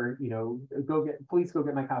 or please go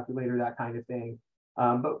get my calculator, that kind of thing.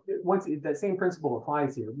 But once that same principle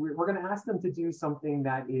applies here, we're going to ask them to do something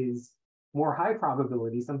that is more high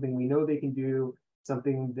probability, something we know they can do,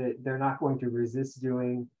 something that they're not going to resist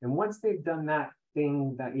doing. And once they've done that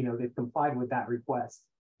thing that, they've complied with that request,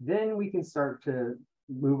 then we can start to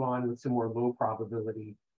move on with some more low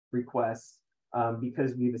probability requests,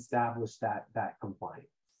 because we've established that compliance.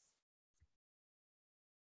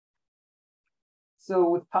 So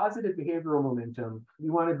with positive behavioral momentum, we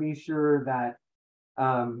want to be sure that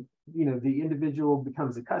the individual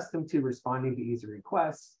becomes accustomed to responding to easy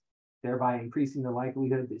requests, thereby increasing the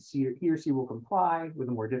likelihood that he or she will comply with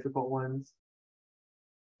the more difficult ones.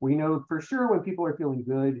 We know for sure when people are feeling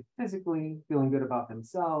good physically, feeling good about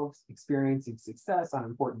themselves, experiencing success on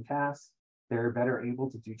important tasks, they're better able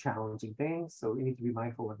to do challenging things. So we need to be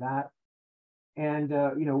mindful of that. And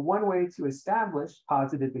one way to establish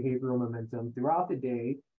positive behavioral momentum throughout the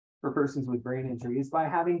day for persons with brain injury is by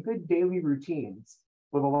having good daily routines.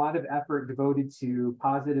 with a lot of effort devoted to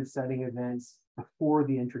positive setting events before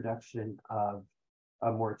the introduction of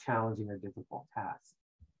a more challenging or difficult task.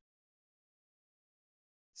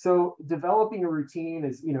 So developing a routine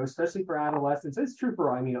is, especially for adolescents, it's true for,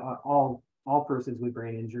 all persons with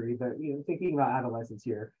brain injury, but, thinking about adolescents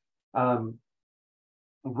here,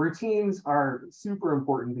 routines are super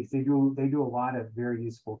important because they do a lot of very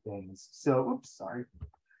useful things. So, oops, sorry.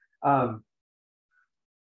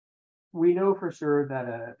 We know for sure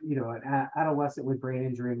that an adolescent with brain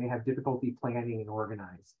injury may have difficulty planning and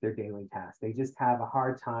organize their daily tasks. They just have a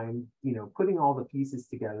hard time, putting all the pieces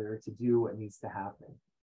together to do what needs to happen.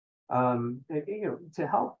 And, to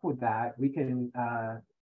help with that, we can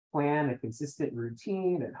plan a consistent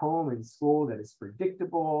routine at home and school that is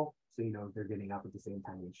predictable. So, they're getting up at the same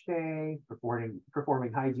time each day,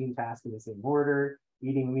 performing hygiene tasks in the same order,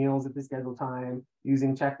 eating meals at the scheduled time,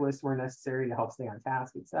 using checklists where necessary to help stay on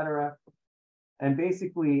task, etc. And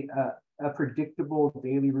basically, a predictable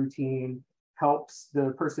daily routine helps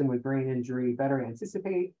the person with brain injury better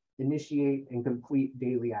anticipate, initiate, and complete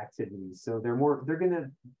daily activities. So they're going to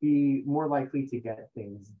be more likely to get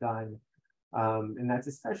things done. And that's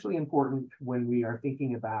especially important when we are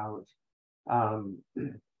thinking about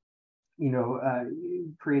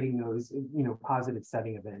creating those, positive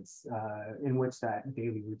setting events in which that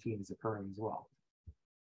daily routine is occurring as well.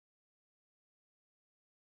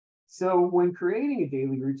 So when creating a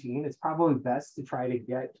daily routine, it's probably best to try to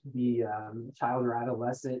get the child or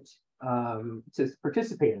adolescent to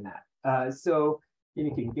participate in that. So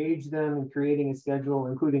you can engage them in creating a schedule,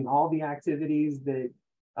 including all the activities that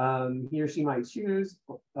he or she might choose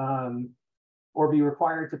or be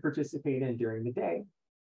required to participate in during the day.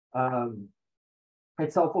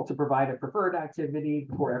 It's helpful to provide a preferred activity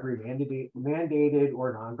for every mandated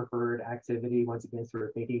or non-preferred activity. Once again, sort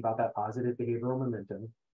of thinking about that positive behavioral momentum.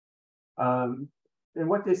 And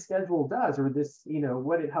what this schedule does, or this,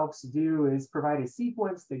 what it helps to do is provide a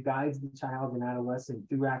sequence that guides the child and adolescent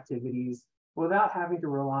through activities without having to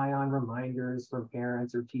rely on reminders from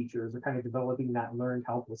parents or teachers, or kind of developing that learned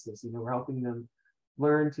helplessness. We're helping them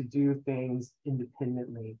learn to do things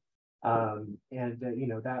independently.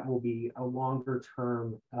 That will be a longer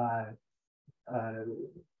term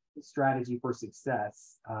strategy for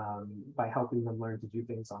success by helping them learn to do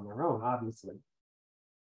things on their own, obviously.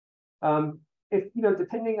 If,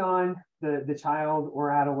 depending on the child or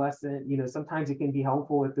adolescent, sometimes it can be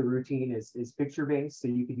helpful if the routine is picture-based. So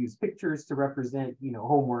you could use pictures to represent,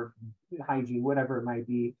 homework, hygiene, whatever it might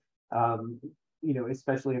be,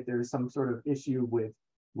 especially if there's some sort of issue with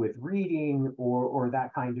reading or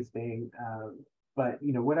that kind of thing. But,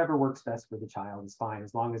 whatever works best for the child is fine,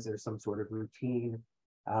 as long as there's some sort of routine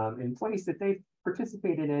in place that they've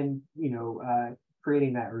participated in,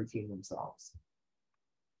 creating that routine themselves.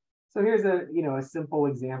 So here's a simple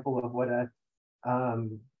example of what a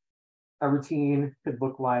routine could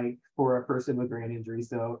look like for a person with brain injury.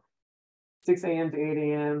 So 6 a.m. to 8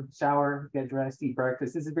 a.m., shower, get dressed, eat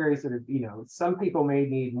breakfast. This is very sort of, some people may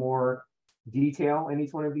need more detail in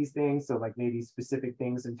each one of these things. So like maybe specific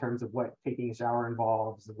things in terms of what taking a shower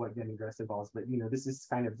involves, and what getting dressed involves. But, this is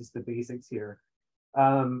kind of just the basics here.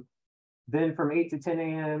 Then from 8 to 10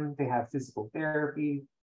 a.m., they have physical therapy.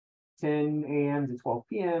 10 a.m. to 12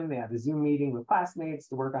 p.m., they have a Zoom meeting with classmates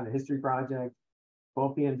to work on a history project.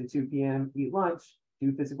 12 p.m. to 2 p.m., eat lunch,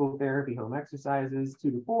 do physical therapy, home exercises. 2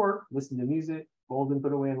 to 4, listen to music, fold and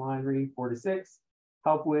put away laundry. 4 to 6,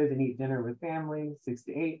 help with and eat dinner with family. 6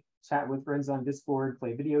 to 8, chat with friends on Discord,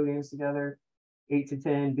 play video games together. 8 to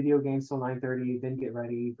 10, video games till 9:30, then get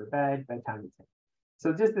ready for bed, bedtime at 10.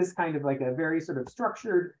 So just this kind of like a very sort of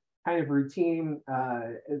structured kind of routine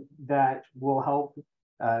that will help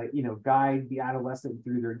guide the adolescent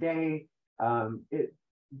through their day. It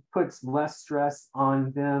puts less stress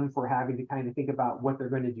on them for having to kind of think about what they're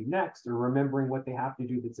going to do next, or remembering what they have to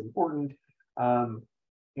do that's important. And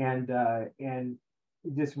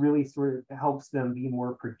just really sort of helps them be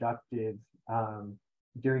more productive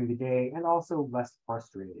during the day, and also less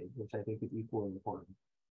frustrated, which I think is equally important.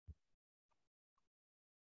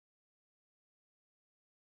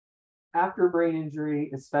 After brain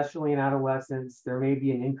injury, especially in adolescence, there may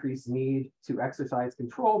be an increased need to exercise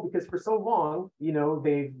control, because for so long,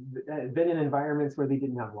 they've been in environments where they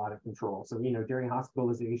didn't have a lot of control. So, during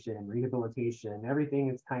hospitalization, rehabilitation, everything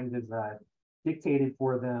is kind of dictated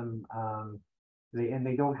for them.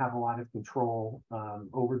 They don't have a lot of control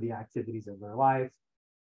over the activities of their life.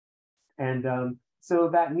 And so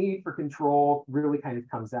that need for control really kind of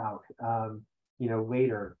comes out,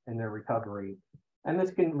 later in their recovery. And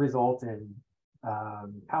this can result in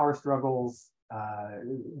power struggles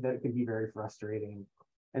that can be very frustrating.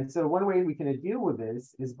 And so one way we can deal with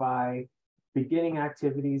this is by beginning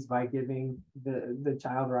activities, by giving the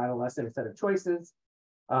child or adolescent a set of choices.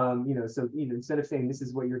 So instead of saying this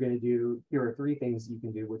is what you're going to do, here are 3 things you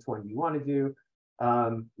can do, which one do you want to do?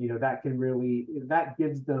 That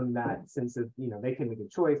gives them that sense of, they can make a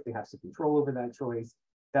choice, they have some control over that choice.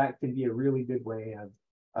 That can be a really good way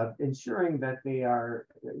of ensuring that they are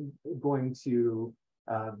going to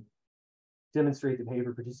demonstrate the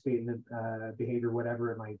behavior, participate in the behavior,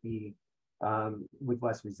 whatever it might be, with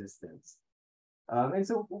less resistance. And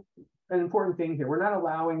so an important thing here, we're not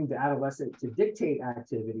allowing the adolescent to dictate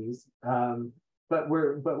activities, but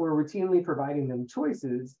we're routinely providing them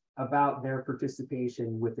choices about their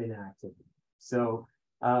participation within an activity. So,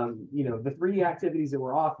 the 3 activities that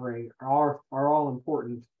we're offering are all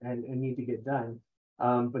important and need to get done.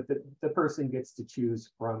 But the person gets to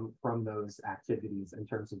choose from those activities in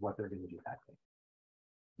terms of what they're going to do that day.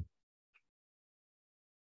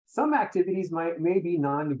 Some activities may be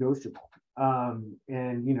non-negotiable. So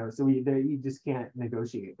you just can't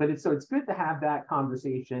negotiate. But it's good to have that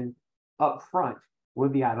conversation up front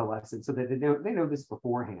with the adolescent so that they know this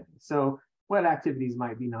beforehand. So what activities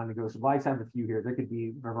might be non-negotiable? I just have a few here. There could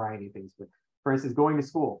be a variety of things, but for instance, going to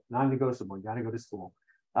school, non-negotiable. You got to go to school.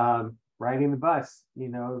 Riding the bus,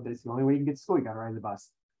 that's the only way you can get to school. You got to ride the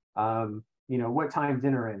bus. What time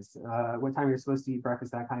dinner is, what time you're supposed to eat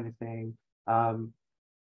breakfast, that kind of thing.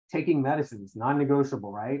 Taking medicines,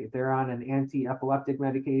 non-negotiable, right? If they're on an anti-epileptic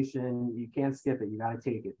medication, you can't skip it. You got to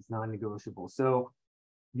take it. It's non-negotiable. So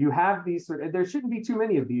you have these there shouldn't be too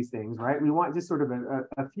many of these things, right? We want just sort of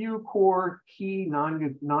a few core key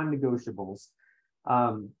non-negotiables,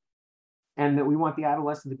 and that we want the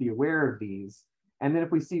adolescent to be aware of these. And then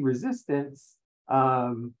if we see resistance, we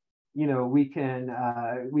can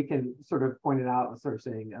sort of point it out, sort of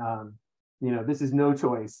saying, this is no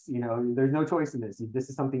choice. There's no choice in this. This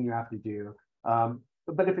is something you have to do.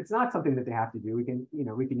 But if it's not something that they have to do, we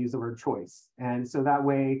can use the word choice. And so that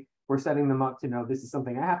way we're setting them up to know this is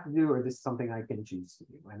something I have to do, or this is something I can choose to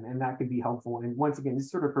do. And that could be helpful. And once again, this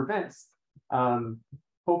sort of prevents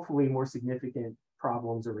hopefully more significant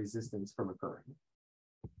problems or resistance from occurring.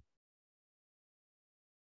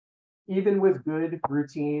 Even with good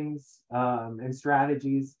routines and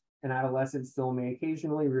strategies, an adolescent still may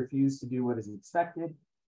occasionally refuse to do what is expected.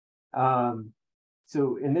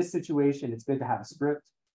 So in this situation, it's good to have a script.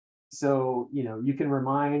 So, you can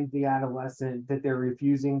remind the adolescent that they're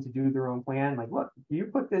refusing to do their own plan. Like, look, you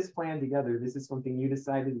put this plan together. This is something you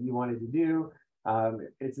decided that you wanted to do.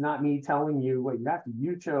 It's not me telling you what you have to,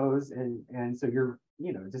 you chose. And so you're,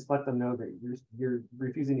 just let them know that you're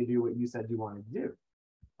refusing to do what you said you wanted to do.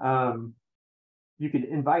 You can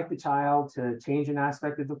invite the child to change an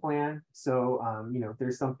aspect of the plan. So, if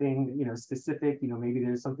there's something, specific, maybe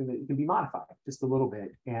there's something that can be modified just a little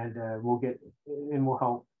bit, and we'll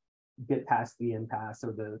help get past the impasse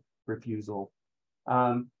of the refusal.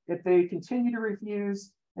 If they continue to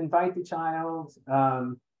refuse, invite the child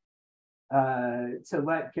to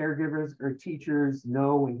let caregivers or teachers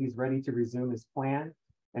know when he's ready to resume his plan.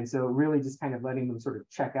 And so really just kind of letting them sort of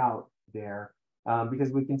check out there.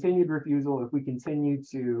 Because with continued refusal, if we continue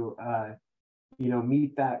to,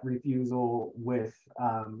 meet that refusal with,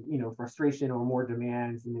 frustration or more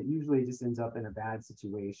demands, and it usually just ends up in a bad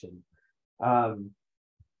situation. Let's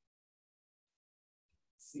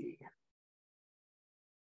see.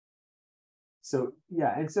 So,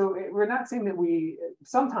 yeah, and so we're not saying that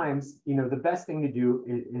sometimes, the best thing to do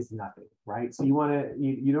is nothing, right? So you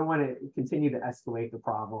don't want to continue to escalate the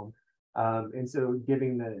problem. And so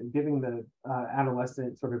giving the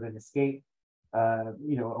adolescent sort of an escape, a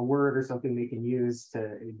word or something they can use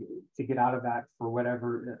to get out of that for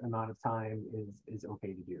whatever amount of time is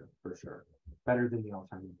okay to do, for sure. Better than the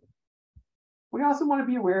alternative. We also want to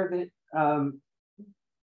be aware that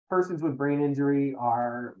persons with brain injury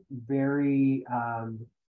are very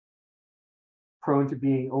prone to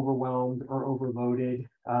being overwhelmed or overloaded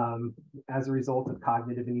as a result of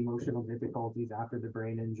cognitive and emotional difficulties after the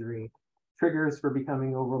brain injury. Triggers for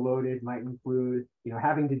becoming overloaded might include,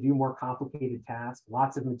 having to do more complicated tasks,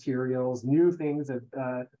 lots of materials, new things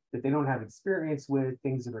that they don't have experience with,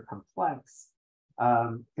 things that are complex,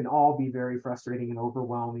 can all be very frustrating and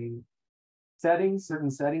overwhelming. Certain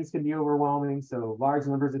settings can be overwhelming. So large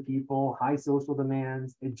numbers of people, high social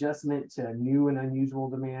demands, adjustment to new and unusual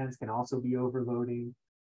demands can also be overloading.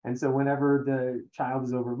 And so whenever the child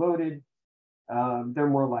is overloaded, they're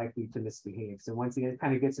more likely to misbehave. So once it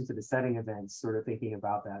kind of gets into the setting events, sort of thinking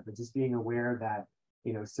about that, but just being aware that,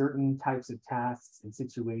 certain types of tasks and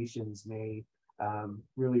situations may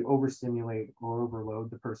really overstimulate or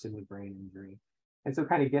overload the person with brain injury. And so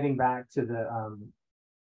kind of getting back to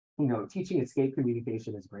teaching escape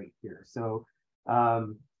communication is great here. So,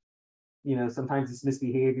 sometimes this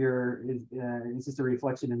misbehavior is just a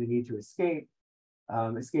reflection of the need to escape.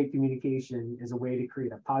 Escape communication is a way to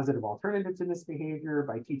create a positive alternative to this behavior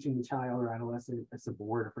by teaching the child or adolescent a simple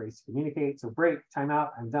word or phrase to communicate. So break, time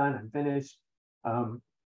out, I'm done, I'm finished.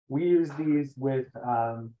 We use these with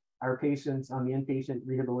our patients on the inpatient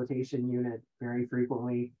rehabilitation unit very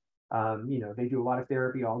frequently. They do a lot of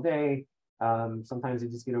therapy all day. Sometimes they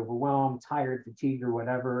just get overwhelmed, tired, fatigued, or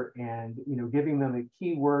whatever. And, giving them a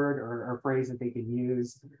key word or phrase that they can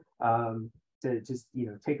use to just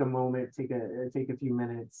take a moment, take a few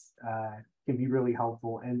minutes can be really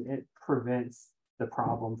helpful, and it prevents the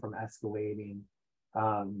problem from escalating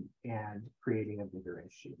and creating a bigger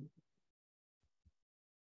issue.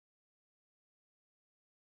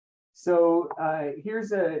 So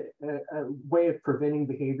here's a way of preventing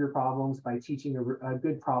behavior problems by teaching a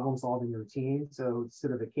good problem-solving routine. So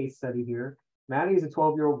sort of a case study here. Maddie is a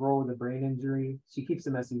 12-year-old girl with a brain injury. She keeps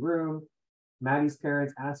a messy room. Maddie's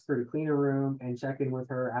parents ask her to clean her room and check in with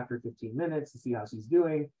her after 15 minutes to see how she's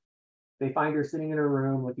doing. They find her sitting in her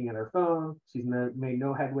room looking at her phone. She's made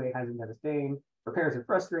no headway, hasn't done a thing. Her parents are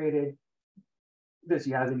frustrated that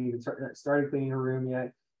she hasn't even started cleaning her room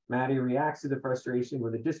yet. Maddie reacts to the frustration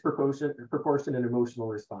with a disproportionate emotional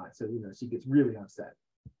response. So, she gets really upset.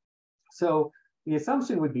 So the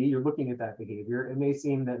assumption would be you're looking at that behavior. It may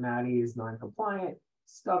seem that Maddie is non-compliant,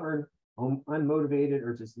 stubborn, unmotivated,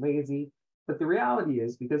 or just lazy. But the reality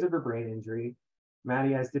is, because of her brain injury,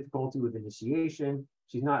 Maddie has difficulty with initiation.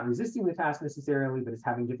 She's not resisting the task necessarily, but is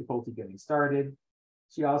having difficulty getting started.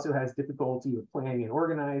 She also has difficulty with planning and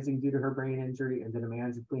organizing due to her brain injury, and the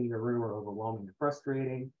demands of cleaning her room are overwhelming and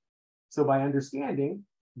frustrating. So by understanding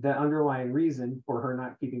the underlying reason for her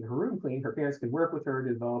not keeping her room clean, her parents can work with her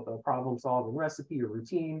to develop a problem-solving recipe or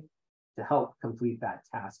routine to help complete that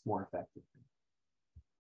task more effectively.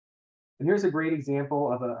 And here's a great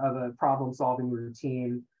example of a problem-solving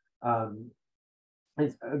routine.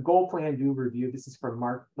 It's a goal plan do review. This is from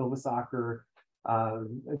Mark Bilbasacker, a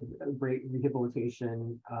great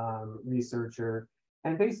rehabilitation researcher.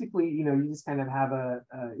 And basically, you just kind of have a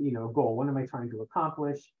goal. What am I trying to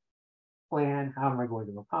accomplish? Plan. How am I going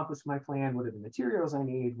to accomplish my plan? What are the materials I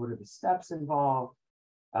need? What are the steps involved?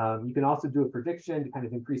 You can also do a prediction to kind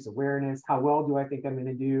of increase awareness. How well do I think I'm going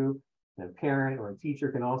to do? And a parent or a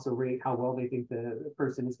teacher can also rate how well they think the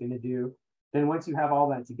person is going to do. Then once you have all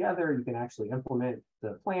that together, you can actually implement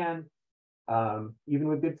the plan. Even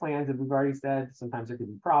with good plans, as we've already said, sometimes there could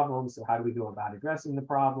be problems. So how do we go about addressing the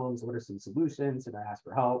problems? What are some solutions? Should I ask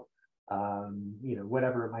for help?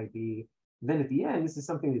 Whatever it might be. Then at the end, this is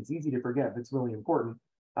something that's easy to forget, but it's really important.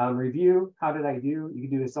 Review, how did I do? You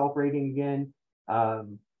can do a self-rating again.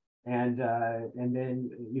 And then,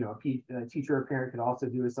 a teacher or parent could also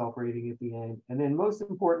do a self-rating at the end. And then most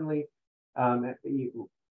importantly, at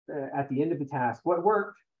the end of the task, what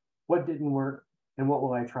worked, what didn't work, and what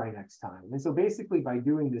will I try next time? And so basically by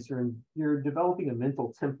doing this, you're developing a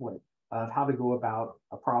mental template of how to go about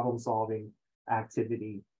a problem-solving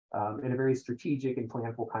activity in a very strategic and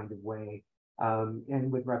planful kind of way.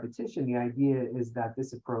 And with repetition, the idea is that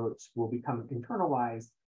this approach will become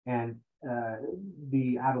internalized, and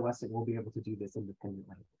the adolescent will be able to do this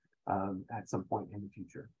independently at some point in the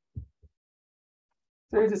future.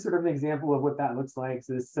 So here's just sort of an example of what that looks like.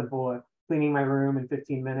 So this simple cleaning my room in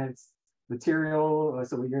 15 minutes. Material,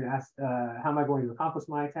 so you're gonna ask, how am I going to accomplish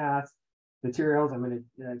my task? Materials, I'm gonna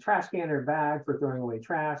trash can or bag for throwing away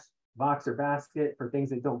trash, box or basket for things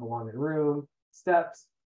that don't belong in the room. Steps,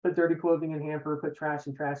 put dirty clothing in hamper, put trash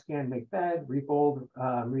in trash can, make bed, refold,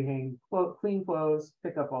 rehang clean clothes,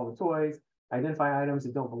 pick up all the toys, identify items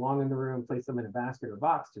that don't belong in the room, place them in a basket or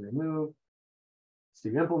box to remove. So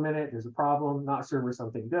you implement it, there's a problem, not sure where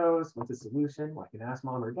something goes, what's the solution? Well, I can ask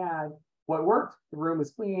mom or dad. What worked? The room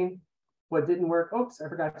was clean. What didn't work? Oops, I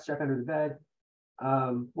forgot to check under the bed.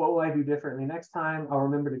 What will I do differently next time? I'll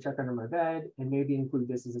remember to check under my bed and maybe include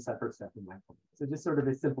this as a separate step in my plan. So just sort of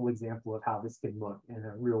a simple example of how this can look in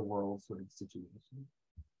a real world sort of situation.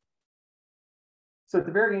 So at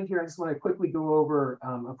the very end here, I just want to quickly go over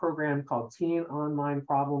a program called Teen Online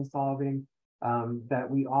Problem Solving that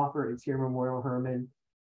we offer at Tier Memorial Hermann.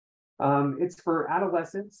 It's for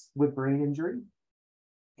adolescents with brain injury.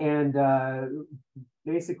 And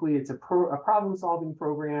basically, it's a problem-solving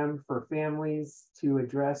program for families to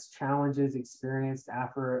address challenges experienced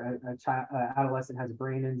after an adolescent has a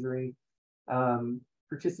brain injury.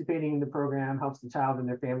 Participating in the program helps the child and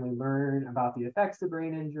their family learn about the effects of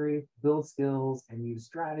brain injury, build skills, and use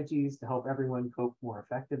strategies to help everyone cope more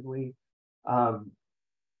effectively.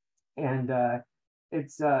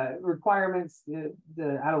 It's requirements.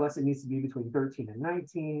 The adolescent needs to be between 13 and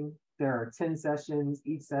 19. There are 10 sessions.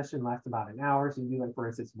 Each session lasts about an hour. So you do, like, for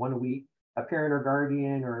instance, one a week. A parent or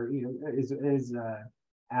guardian or is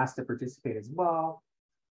asked to participate as well.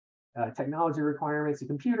 Technology requirements: a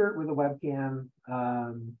computer with a webcam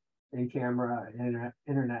and camera and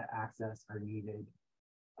internet access are needed.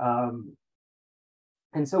 And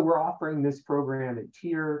so we're offering this program at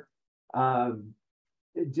Tier.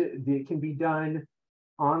 It can be done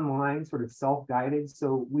online, sort of self-guided.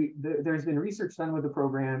 So there's been research done with the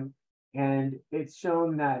program, and it's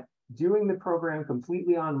shown that doing the program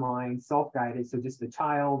completely online, self-guided, so just the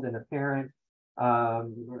child and a parent, or,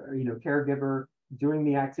 caregiver, doing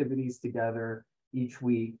the activities together each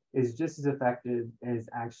week is just as effective as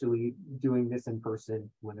actually doing this in person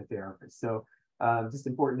with a therapist. So just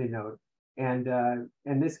important to note.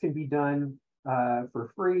 And this can be done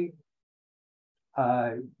for free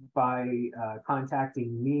by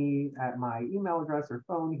contacting me at my email address or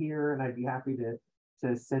phone here, and I'd be happy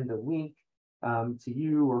to send a link to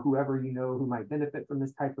you or whoever you know who might benefit from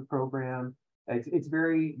this type of program. It's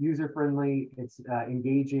very user-friendly, it's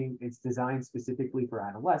engaging, it's designed specifically for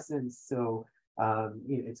adolescents. So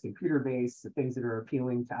it's computer-based, things that are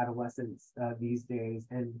appealing to adolescents these days.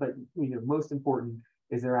 But most important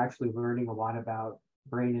is they're actually learning a lot about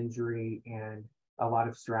brain injury and a lot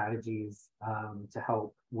of strategies to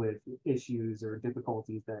help with issues or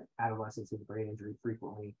difficulties that adolescents with brain injury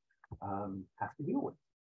frequently have to deal with.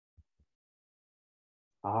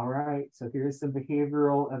 All right, so here's some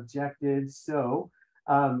behavioral objectives. So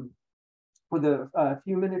for the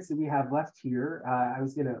few minutes that we have left here, I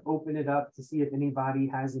was going to open it up to see if anybody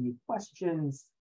has any questions